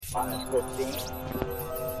I'm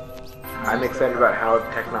excited about how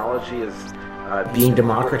technology is being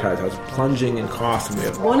democratized, how it's plunging in cost.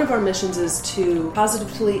 One of our missions is to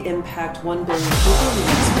positively impact 1 billion people in the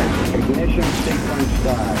next decade. Ignition sequence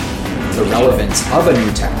start. The relevance of a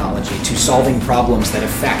new technology to solving problems that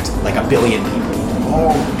affect like 1 billion people.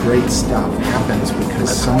 All great stuff happens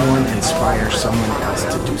because someone inspires someone else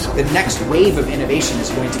to do something. The next wave of innovation is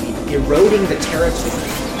going to be eroding the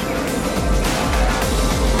territory.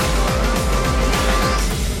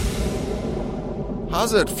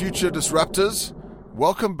 How's it, future disruptors?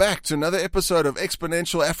 Welcome back to another episode of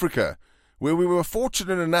Exponential Africa, where we were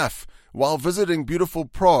fortunate enough, while visiting beautiful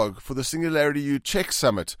Prague for the Singularity U Czech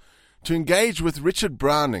Summit, to engage with Richard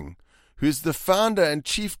Browning, who is the founder and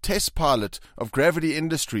chief test pilot of Gravity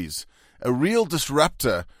Industries, a real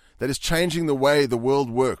disruptor that is changing the way the world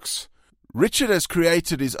works. Richard has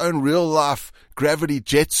created his own real-life gravity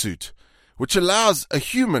jet suit, which allows a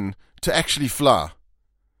human to actually fly.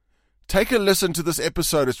 Take a listen to this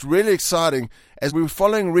episode. It's really exciting as we're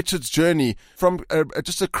following Richard's journey from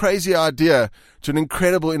just a crazy idea to an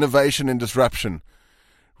incredible innovation and disruption.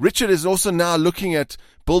 Richard is also now looking at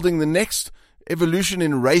building the next evolution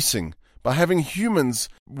in racing by having humans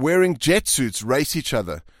wearing jet suits race each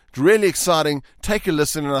other. It's really exciting. Take a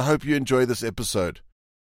listen, and I hope you enjoy this episode.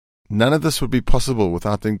 None of this would be possible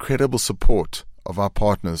without the incredible support of our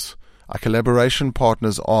partners. Our collaboration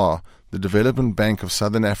partners are the Development Bank of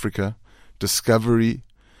Southern Africa, Discovery,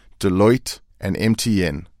 Deloitte, and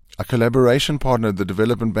MTN. Our collaboration partner, the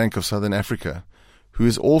Development Bank of Southern Africa, who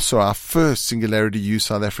is also our first Singularity U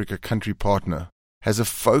South Africa country partner, has a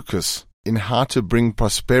focus in how to bring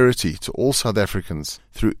prosperity to all South Africans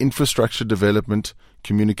through infrastructure development,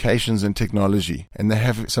 communications, and technology. And they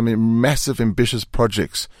have some massive, ambitious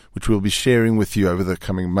projects which we'll be sharing with you over the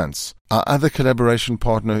coming months. Our other collaboration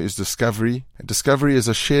partner is Discovery. Discovery is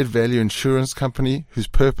a shared value insurance company whose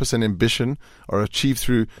purpose and ambition are achieved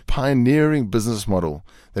through pioneering business model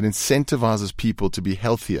that incentivizes people to be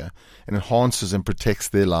healthier and enhances and protects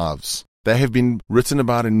their lives. They have been written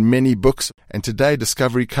about in many books, and today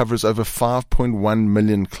Discovery covers over 5.1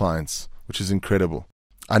 million clients, which is incredible.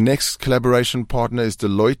 Our next collaboration partner is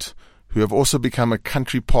Deloitte, who have also become a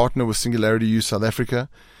country partner with Singularity U South Africa,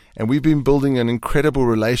 and we've been building an incredible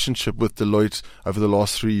relationship with Deloitte over the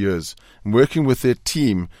last 3 years. And working with their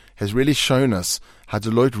team has really shown us how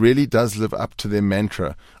Deloitte really does live up to their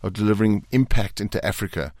mantra of delivering impact into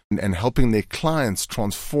Africa and helping their clients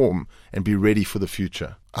transform and be ready for the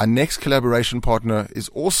future. Our next collaboration partner is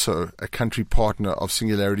also a country partner of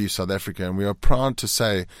Singularity South Africa, and we are proud to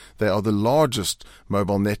say they are the largest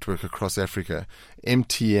mobile network across Africa,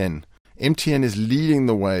 MTN. MTN is leading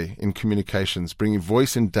the way in communications, bringing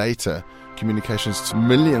voice and data communications to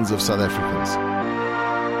millions of South Africans.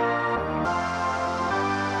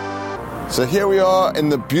 So here we are in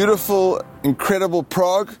the beautiful, incredible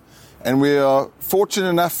Prague, and we are fortunate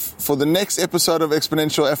enough for the next episode of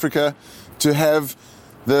Exponential Africa to have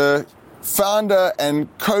the founder and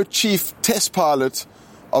co-chief test pilot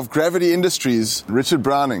of Gravity Industries, Richard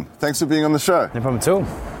Browning. Thanks for being on the show. No problem at all.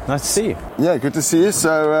 Nice to see you. Yeah, good to see you.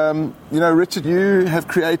 So, Richard, you have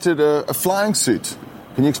created a flying suit.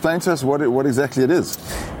 Can you explain to us what exactly it is?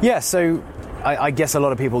 Yeah, so I guess a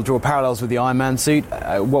lot of people draw parallels with the Iron Man suit.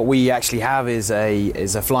 What we actually have is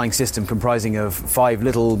a flying system comprising of 5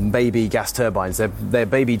 little baby gas turbines. They're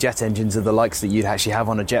baby jet engines of the likes that you'd actually have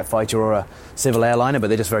on a jet fighter or a civil airliner, but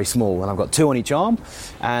they're just very small. And I've got 2 on each arm,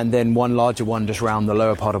 and then one larger one just around the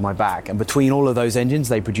lower part of my back. And between all of those engines,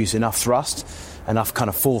 they produce enough thrust, enough kind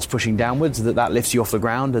of force pushing downwards that lifts you off the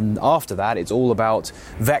ground. And after that, it's all about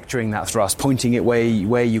vectoring that thrust, pointing it where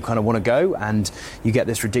you kind of want to go, and you get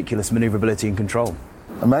this ridiculous maneuverability and control.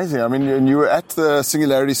 Amazing. I mean, you were at the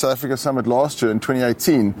Singularity South Africa Summit last year in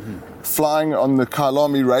 2018, flying on the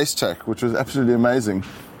Kyalami racetrack, which was absolutely amazing.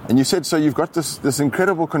 And you said, so you've got this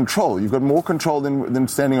incredible control. You've got more control than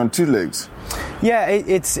standing on 2 legs. Yeah,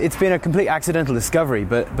 it's been a complete accidental discovery,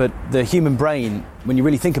 but the human brain, when you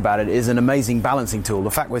really think about it, is an amazing balancing tool. The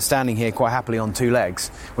fact we're standing here quite happily on 2 legs,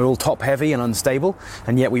 we're all top heavy and unstable,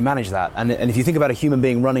 and yet we manage that. And if you think about a human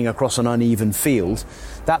being running across an uneven field,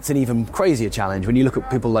 that's an even crazier challenge. When you look at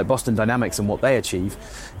people like Boston Dynamics and what they achieve,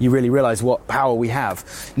 you really realize what power we have.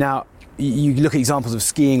 Now, you look at examples of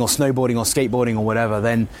skiing or snowboarding or skateboarding or whatever,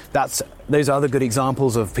 then those are other good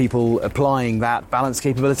examples of people applying that balance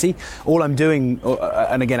capability. All I'm doing,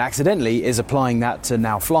 and again accidentally, is applying that to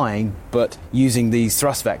now flying but using these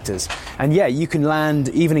thrust vectors. And yeah, you can land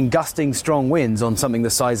even in gusting strong winds on something the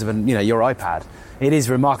size of your iPad. It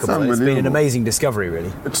is remarkable. It's been an amazing discovery,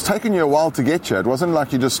 really. It's taken you a while to get here. It wasn't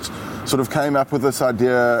like you just sort of came up with this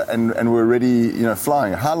idea and were already,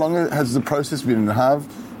 flying. How long has the process been, and how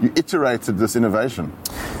have you iterated this innovation?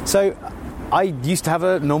 So I used to have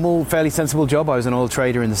a normal, fairly sensible job. I was an oil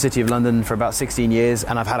trader in the City of London for about 16 years,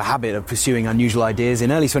 and I've had a habit of pursuing unusual ideas.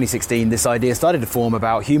 In early 2016, this idea started to form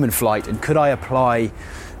about human flight, and could I apply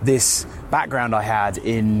this background I had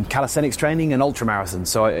in calisthenics training and ultramarathons.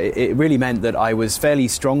 So it really meant that I was fairly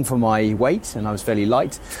strong for my weight and I was fairly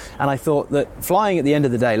light. And I thought that flying at the end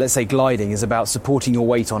of the day, let's say gliding, is about supporting your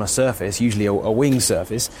weight on a surface, usually a wing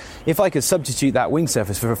surface. If I could substitute that wing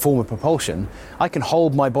surface for a form of propulsion, I can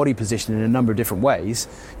hold my body position in a number of different ways.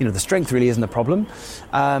 The strength really isn't the problem.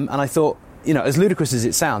 And I thought, as ludicrous as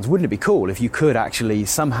it sounds, wouldn't it be cool if you could actually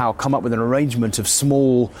somehow come up with an arrangement of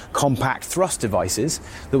small, compact thrust devices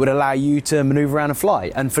that would allow you to maneuver around and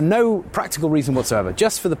fly? And for no practical reason whatsoever,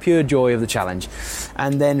 just for the pure joy of the challenge.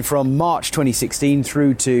 And then from March 2016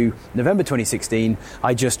 through to November 2016,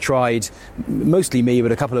 I just tried, mostly me,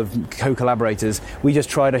 but a couple of co-collaborators, we just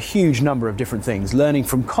tried a huge number of different things, learning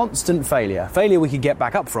from constant failure. Failure we could get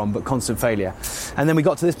back up from, but constant failure. And then we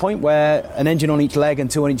got to this point where an engine on each leg and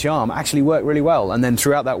 2 on each arm actually worked really well. And then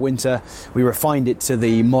throughout that winter, we refined it to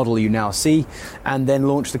the model you now see, and then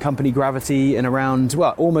launched the company Gravity in around,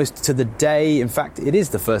 almost to the day. In fact, it is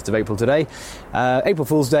the 1st of April today. April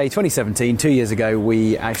Fool's Day 2017, 2 years ago,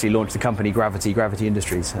 we actually launched the company Gravity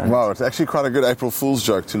Industries. And wow, it's actually quite a good April Fool's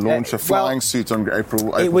joke to launch a flying suit on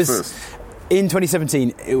April 1st. In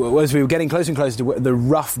 2017, as we were getting closer and closer to the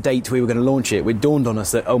rough date we were going to launch it, it dawned on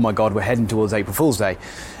us that, oh my God, we're heading towards April Fool's Day.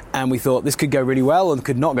 And we thought this could go really well and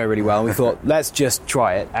could not go really well. And we thought, let's just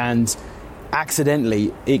try it. And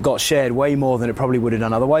accidentally, it got shared way more than it probably would have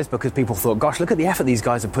done otherwise, because people thought, gosh, look at the effort these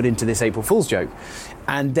guys have put into this April Fool's joke.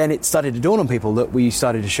 And then it started to dawn on people that we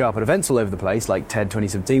started to show up at events all over the place, like TED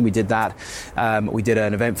 2017, we did that. We did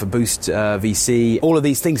an event for Boost VC. All of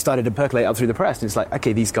these things started to percolate up through the press, and it's like,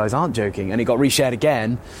 okay, these guys aren't joking. And it got reshared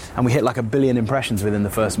again, and we hit like 1 billion impressions within the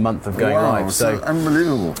first month of going live. So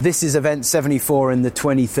unbelievable. This is event 74 in the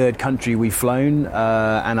 23rd country we've flown,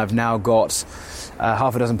 and I've now got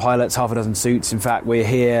half a dozen pilots, half a dozen suits. In fact, we're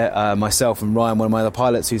here, myself and Ryan, one of my other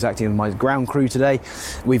pilots who's acting with my ground crew today.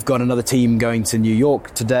 We've got another team going to New York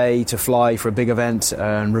today to fly for a big event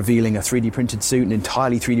and revealing a 3D printed suit, an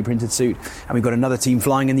entirely 3D printed suit. And we've got another team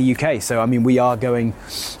flying in the UK. So, we are going,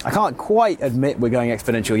 I can't quite admit we're going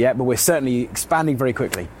exponential yet, but we're certainly expanding very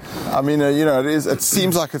quickly. It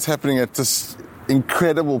seems like it's happening at this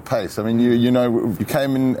incredible pace. You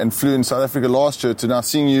came in and flew in South Africa last year to now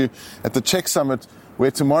seeing you at the Czech Summit, where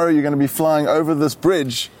tomorrow you're going to be flying over this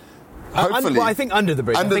bridge. Hopefully. I think under the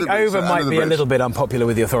bridge. I think over might be a little bit unpopular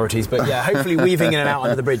with the authorities, but yeah, hopefully weaving in and out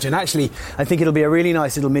under the bridge. And actually, I think it'll be a really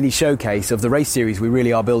nice little mini showcase of the race series we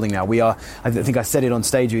really are building now. I think I said it on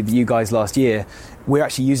stage with you guys last year, we're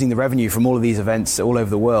actually using the revenue from all of these events all over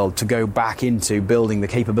the world to go back into building the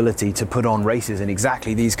capability to put on races in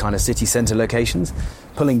exactly these kind of city centre locations,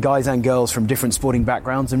 pulling guys and girls from different sporting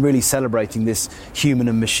backgrounds and really celebrating this human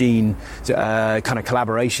and machine kind of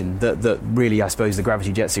collaboration that really, I suppose, the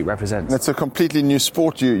Gravity jet suit represents. It's a completely new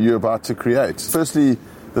sport you're about to create. Firstly,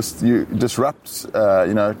 you disrupt,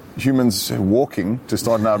 humans walking to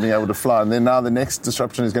start now being able to fly, and then now the next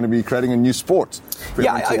disruption is going to be creating a new sport.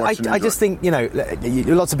 Yeah, I just think,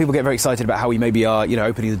 lots of people get very excited about how we maybe are,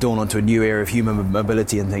 opening the door onto a new era of human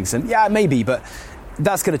mobility and things, and yeah, maybe, but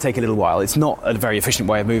that's going to take a little while. It's not a very efficient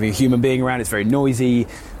way of moving a human being around. It's very noisy.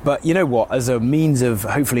 But you know what? As a means of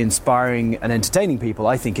hopefully inspiring and entertaining people,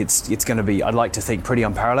 I think it's going to be, I'd like to think, pretty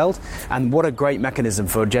unparalleled. And what a great mechanism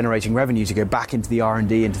for generating revenue to go back into the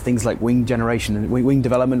R&D, into things like wing generation and wing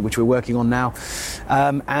development, which we're working on now.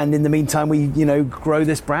 And in the meantime, we, grow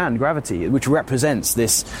this brand, Gravity, which represents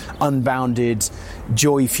this unbounded,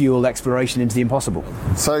 joy-fueled exploration into the impossible.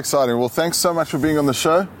 So exciting. Well, thanks so much for being on the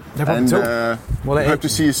show. No problem at all. We hope to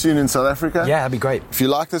see you soon in South Africa. Yeah, that'd be great. If you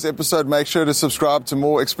like this episode, make sure to subscribe to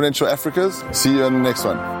more Exponential Africas. See you on the next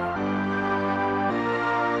one.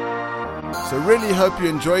 So really hope you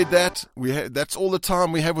enjoyed that. That's all the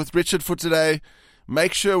time we have with Richard for today.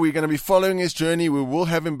 Make sure we're going to be following his journey. We will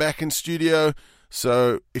have him back in studio.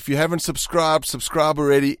 So if you haven't subscribe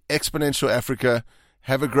already. Exponential Africa.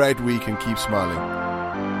 Have a great week and keep smiling.